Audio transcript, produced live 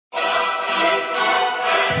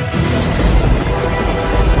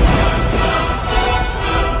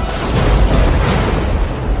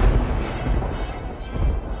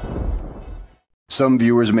Some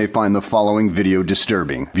viewers may find the following video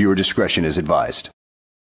disturbing. Viewer discretion is advised.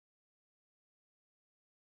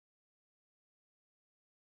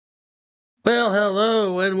 Well,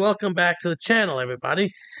 hello and welcome back to the channel,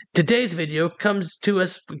 everybody. Today's video comes to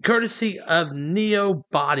us courtesy of Neo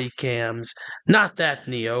Body Cams. Not that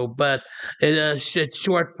Neo, but it's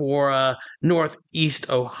short for Northeast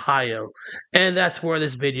Ohio. And that's where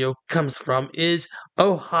this video comes from, is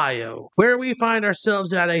Ohio, where we find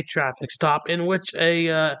ourselves at a traffic stop in which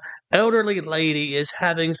a elderly lady is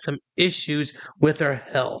having some issues with her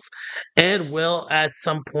health. And, well, at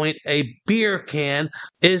some point, a beer can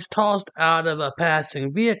is tossed out of a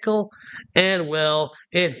passing vehicle, and, well,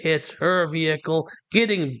 it hits her vehicle,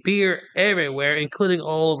 getting beer everywhere, including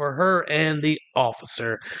all over her and the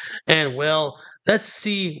officer. And, well, let's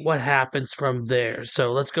see what happens from there.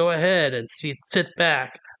 So let's go ahead and sit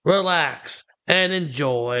back, relax, and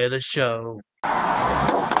enjoy the show.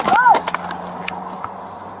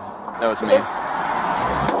 That was me.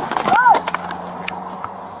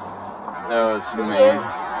 That was me.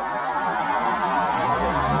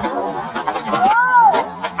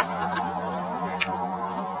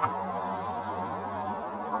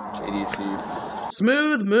 KDC.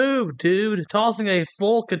 Smooth move, dude. Tossing a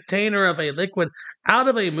full container of a liquid out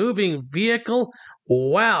of a moving vehicle.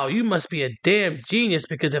 Wow, you must be a damn genius,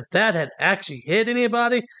 because if that had actually hit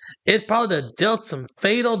anybody, it probably would have dealt some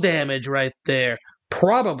fatal damage right there.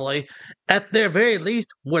 Probably, at their very least,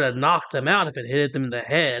 would have knocked them out if it hit them in the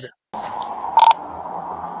head.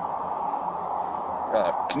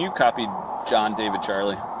 Can you copy John David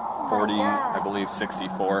Charlie? 40, I believe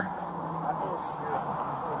 64.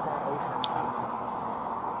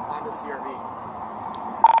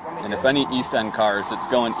 And if any East End cars, it's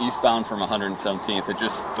going eastbound from 117th. It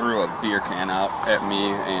just threw a beer can out at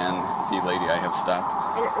me and the lady I have stopped.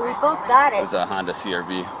 And we both got it. It was a Honda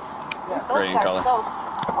CRV. Gray in color. Soaked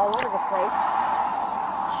all over the place.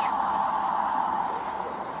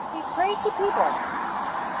 You crazy people.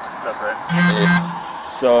 That's right.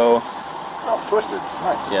 So. Oh, twisted.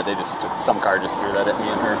 Nice. Yeah, some car just threw that at me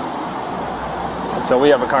and her. So we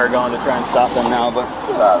have a car going to try and stop them now, but.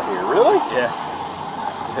 Get out of here, really? Yeah.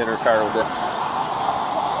 Hit her car with it.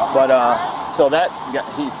 But, so that,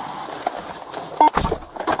 he's.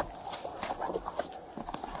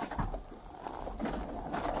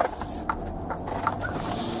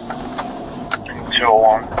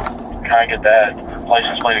 201. Can I get that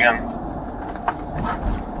license plate again?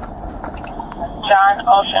 John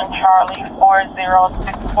Ocean Charlie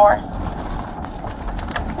 4064.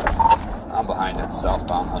 I'm behind it,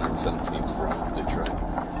 southbound 117th from Detroit.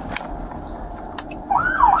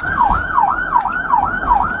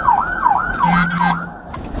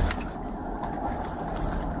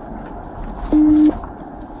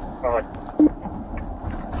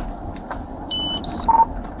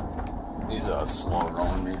 He's slow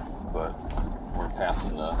rolling me, but we're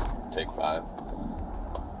passing the take 5,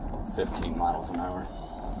 15 miles an hour.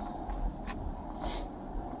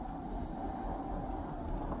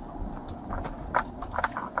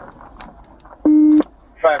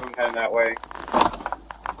 Drive him heading that way.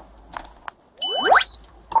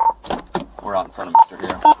 We're out in front of Mr.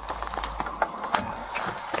 Hero.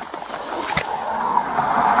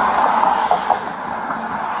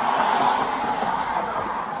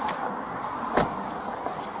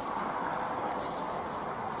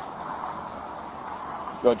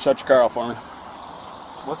 Go ahead, shut your car off for me.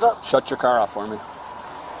 What's up? Shut your car off for me.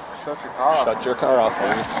 Shut your car off. Shut your car off for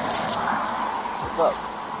me. What's up?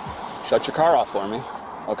 Shut your car off for me.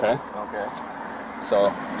 Okay? Okay.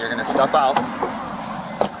 So, you're going to step out.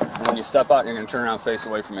 And when you step out, you're going to turn around and face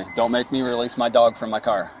away from me. Don't make me release my dog from my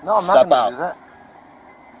car. No, I'm step not out. going to do that.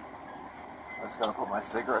 I'm just going to put my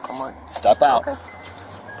cigarettes on my... Step out. Okay.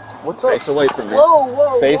 What's up? Face away from me.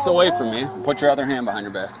 Whoa. Face away from me. Put your other hand behind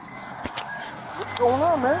your back. What's going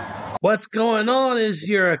on, man? What's going on is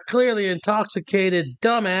you're a clearly intoxicated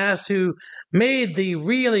dumbass who made the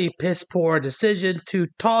really piss poor decision to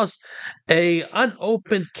toss a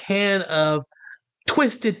unopened can of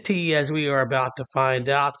twisted tea, as we are about to find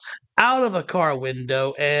out of a car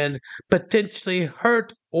window and potentially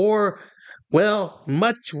hurt or, well,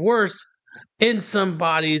 much worse, in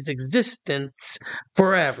somebody's existence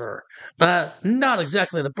forever. Not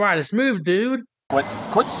exactly the brightest move, dude.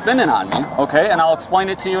 Quit spinning on me, okay? And I'll explain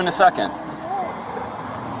it to you in a second.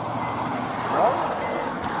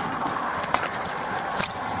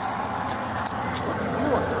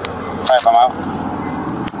 Alright, I'm out.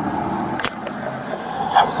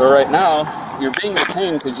 So right now, you're being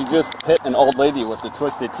detained because you just hit an old lady with the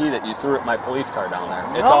twisted tea that you threw at my police car down there.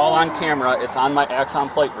 It's all on camera. It's on my Axon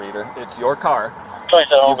plate reader. It's your car.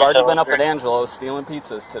 You've already been up at Angelo's stealing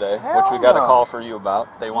pizzas today, which we got a call for you about.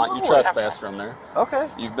 They want you trespassed from there. Okay.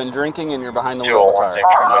 You've been drinking and you're behind the wheel of the car.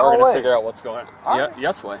 So now we're going to figure out what's going on. Yeah,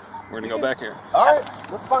 yes way. We're going to go back here. All right,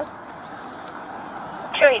 that's fine.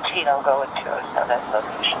 218 will go with 207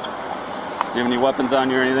 location. Do you have any weapons on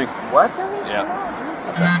you or anything? Weapons? Yeah.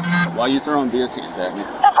 Okay. Why are you throwing beer cans at me?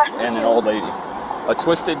 And an old lady. A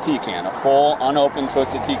twisted tea can, a full, unopened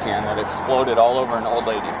twisted tea can that exploded all over an old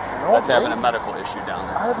lady. That's having a medical issue down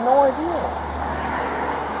there. I have no idea.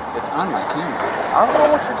 It's on my camera. I don't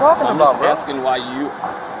know what you're talking I'm about, just asking why you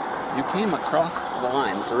came across the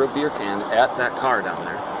line, threw a beer can at that car down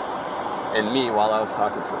there, and me while I was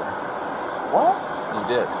talking to her. What? You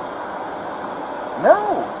did.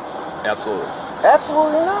 No. Absolutely.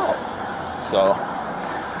 Absolutely not. So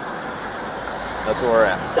that's where we're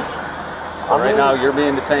at. So right now you're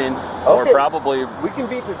being detained, or probably... We can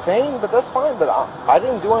be detained, but that's fine, but I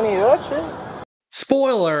didn't do any of that shit.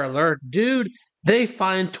 Spoiler alert, dude. They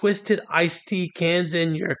find twisted iced tea cans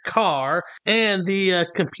in your car, and the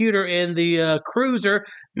computer in the cruiser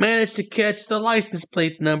managed to catch the license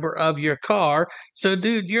plate number of your car. So,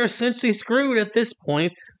 dude, you're essentially screwed at this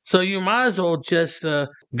point. So you might as well just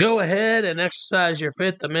go ahead and exercise your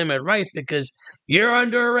Fifth Amendment right, because you're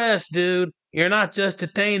under arrest, dude. You're not just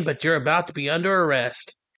detained, but you're about to be under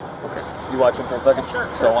arrest. Okay. You watch it for a second? Sure.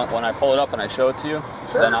 So when I pull it up and I show it to you,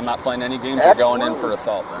 then I'm not playing any games. You're going in for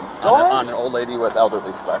assault then. On an old lady with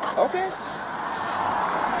elderly specs. Okay.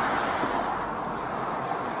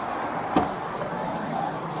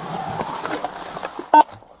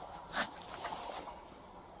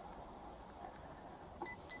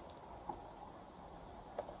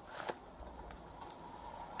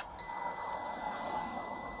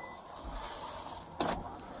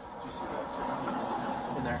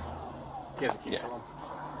 He has a key, someone.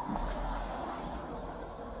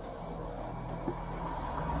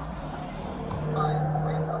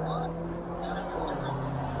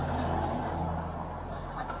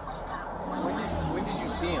 When did you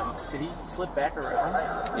see him? Did he flip back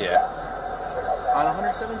around? Yeah. On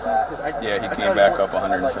 117? Yeah, he came back up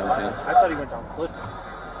 117. I thought he went down Clifton.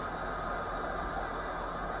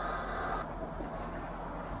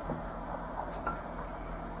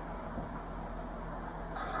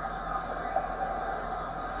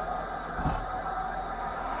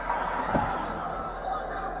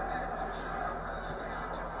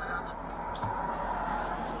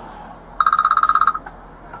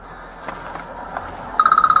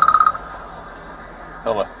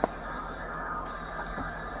 Hello.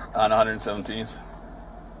 On 117th.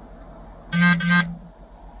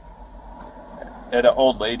 Had an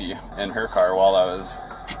old lady in her car while I was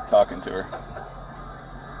talking to her.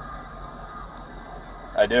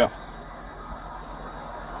 I do.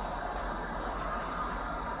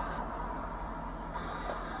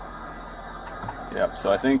 Yep,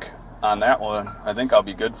 so I think on that one, I think I'll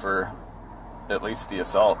be good for at least the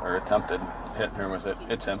assault or attempted hitting her with it.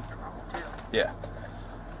 It's him. Yeah.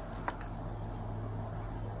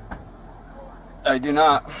 I do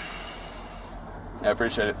not. I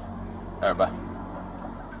appreciate it. Alright, bye.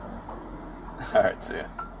 Alright, see ya.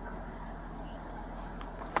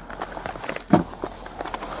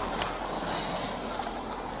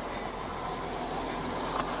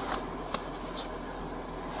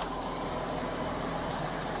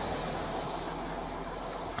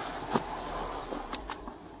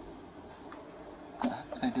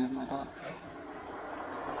 I did my butt.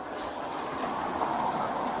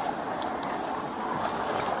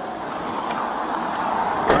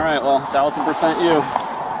 Alright, well, 1000% you.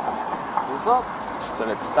 What's up? So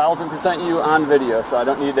it's 1000% you on video, so I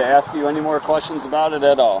don't need to ask you any more questions about it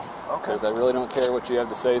at all. Because I really don't care what you have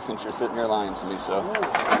to say since you're sitting here lying to me, so.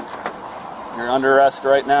 You're under arrest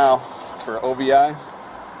right now for OVI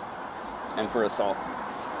and for assault.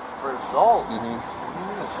 For assault? Mm-hmm. What do you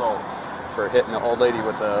mean assault? For hitting an old lady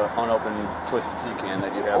with an unopened twisted tea can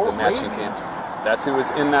that you have the matching cans. That's who was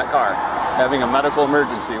in that car, having a medical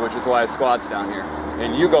emergency, which is why a squad's down here.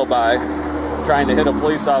 And you go by trying to hit a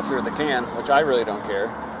police officer with a can, which I really don't care,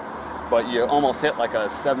 but you almost hit like a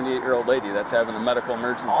 78-year-old lady that's having a medical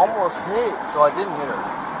emergency. Almost hit, so I didn't hit her.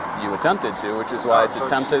 You attempted to, which is why it's so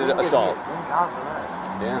attempted assault. Thank God for that.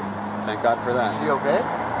 Yeah, thank God for that. Is she okay?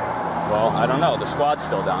 Well, I don't know. The squad's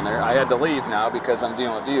still down there. I had to leave now because I'm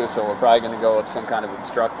dealing with you, so we're probably going to go with some kind of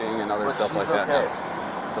obstructing and other stuff like that. Okay.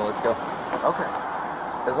 So let's go. Okay.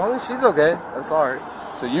 As long as she's okay, that's alright.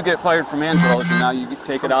 So you get fired from Angelo's and now you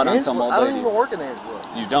take it out on some old lady. I don't even work in Angelo's.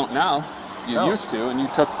 You don't now. You used to, and you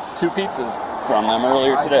took 2 pizzas from them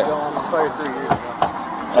earlier today. I was fired 3 years ago.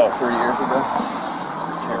 Oh, 3 years ago?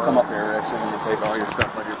 Here, come up here. We're actually going to take all your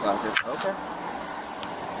stuff out of your pocket. Okay.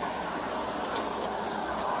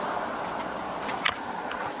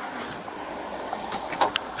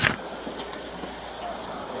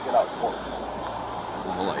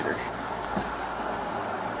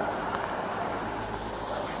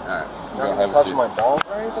 touching my balls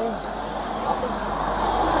or anything?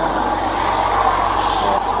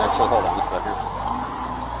 Actually, hold on a second.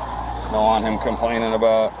 Don't want him complaining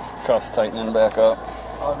about cuffs tightening back up.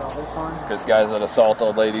 Oh no, they're fine. Because guys that assault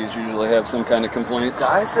old ladies usually have some kind of complaints.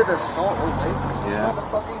 Guys that assault old ladies? Yeah. What the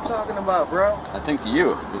fuck are you talking about, bro? I think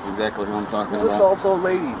you is exactly who I'm talking Who about. assaults old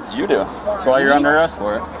ladies? You do. That's why you're under arrest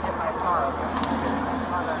for it.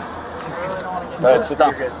 Go ahead, sit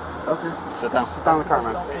down. Okay. Sit down. Sit down in the car,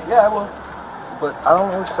 man. Yeah, I will. But I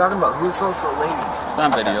don't know what you're talking about. Who assaults old ladies? It's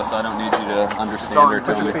on video, so I don't need you to understand or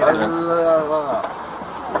tell me.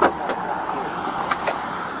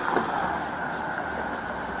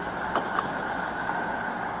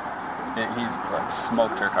 He's like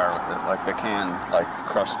smoked her car with it, like the can like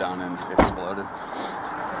crushed down and exploded.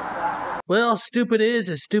 Well, stupid is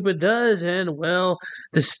as stupid does, and well,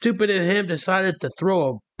 the stupid in him decided to throw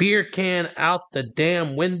a beer can out the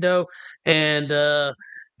damn window, and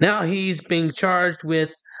now he's being charged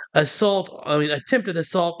with attempted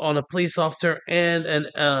assault on a police officer and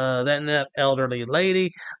that elderly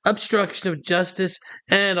lady, obstruction of justice,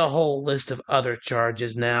 and a whole list of other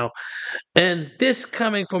charges now. And this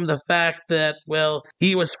coming from the fact that, well,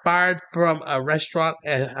 he was fired from a restaurant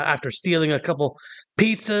after stealing a couple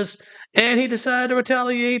pizzas, and he decided to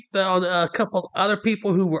retaliate on a couple other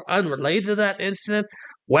people who were unrelated to that incident.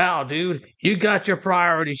 Wow, dude, you got your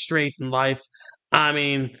priorities straight in life. I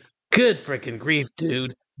mean, good freaking grief,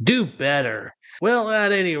 dude. Do better. Well,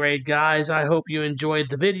 at any rate, guys, I hope you enjoyed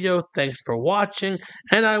the video. Thanks for watching,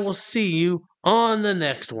 and I will see you on the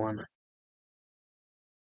next one.